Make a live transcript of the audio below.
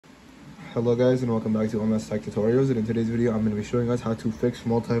Hello guys, and welcome back to MS Tech Tutorials. And in today's video I'm going to be showing us how to fix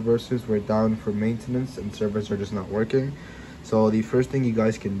multiverses where down for maintenance and servers are just not working. So the first thing you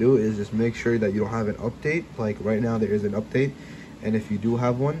guys can do is just make sure that you don't have an update. Like right now there is an update, and if you do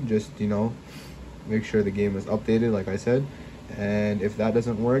have one, just make sure the game is updated like I said. And if that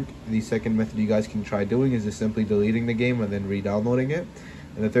doesn't work, the second method you guys can try doing is just simply deleting the game and then re-downloading it.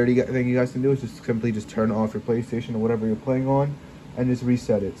 And the third thing you guys can do is just simply turn off your PlayStation or whatever you're playing on and just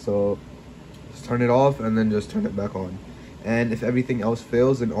reset it. So just turn it off and then just turn it back on. And if everything else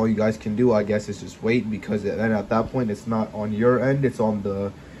fails, then all you guys can do, I guess, is just wait, because then at that point it's not on your end, it's on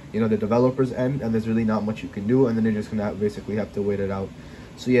the the developer's end, and there's really not much you can do, and then you're just gonna basically have to wait it out.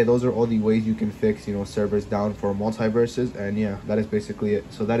 So yeah, those are all the ways you can fix servers down for multiverses. And yeah, that is basically it.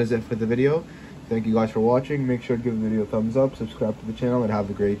 So that is it for the video. Thank you guys for watching. Make sure to give the video a thumbs up, subscribe to the channel, and have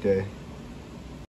a great day.